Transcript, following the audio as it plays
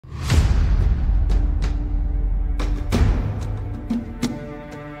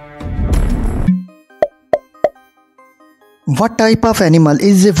What type of animal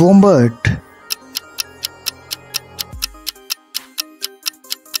is a wombat?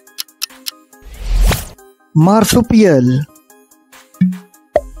 Marsupial.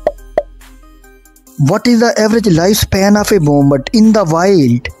 What is the average lifespan of a wombat in the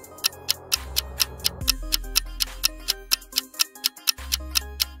wild?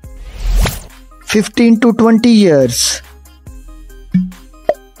 (15 to 20 years).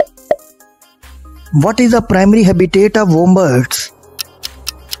 What is the primary habitat of wombats?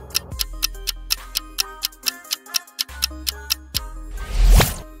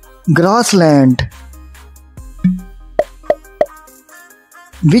 Grassland.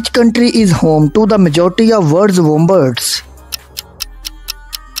 Which country is home to the majority of world's wombats?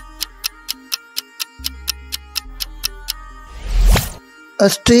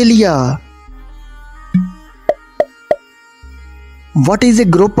 Australia. What is a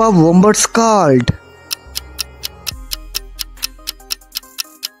group of wombats called?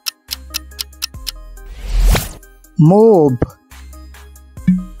 Mob.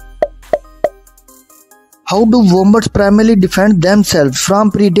 How do wombats primarily defend themselves from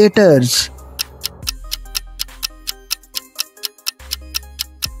predators?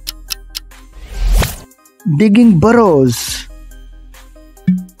 Digging burrows.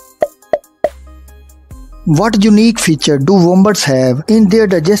 What unique feature do wombats have in their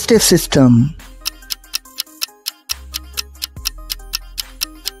digestive system?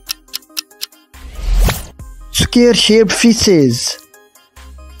 Square-shaped feces.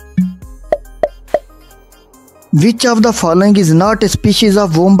 Which of the following is not a species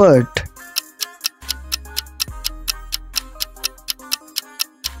of wombat?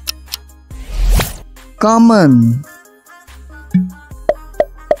 Common.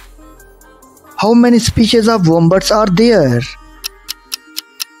 How many species of wombats are there?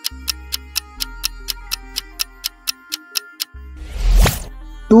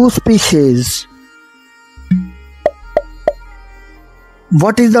 Two species.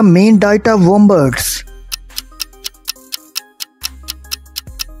 What is the main diet of wombats?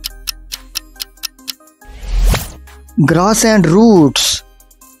 Grass and roots.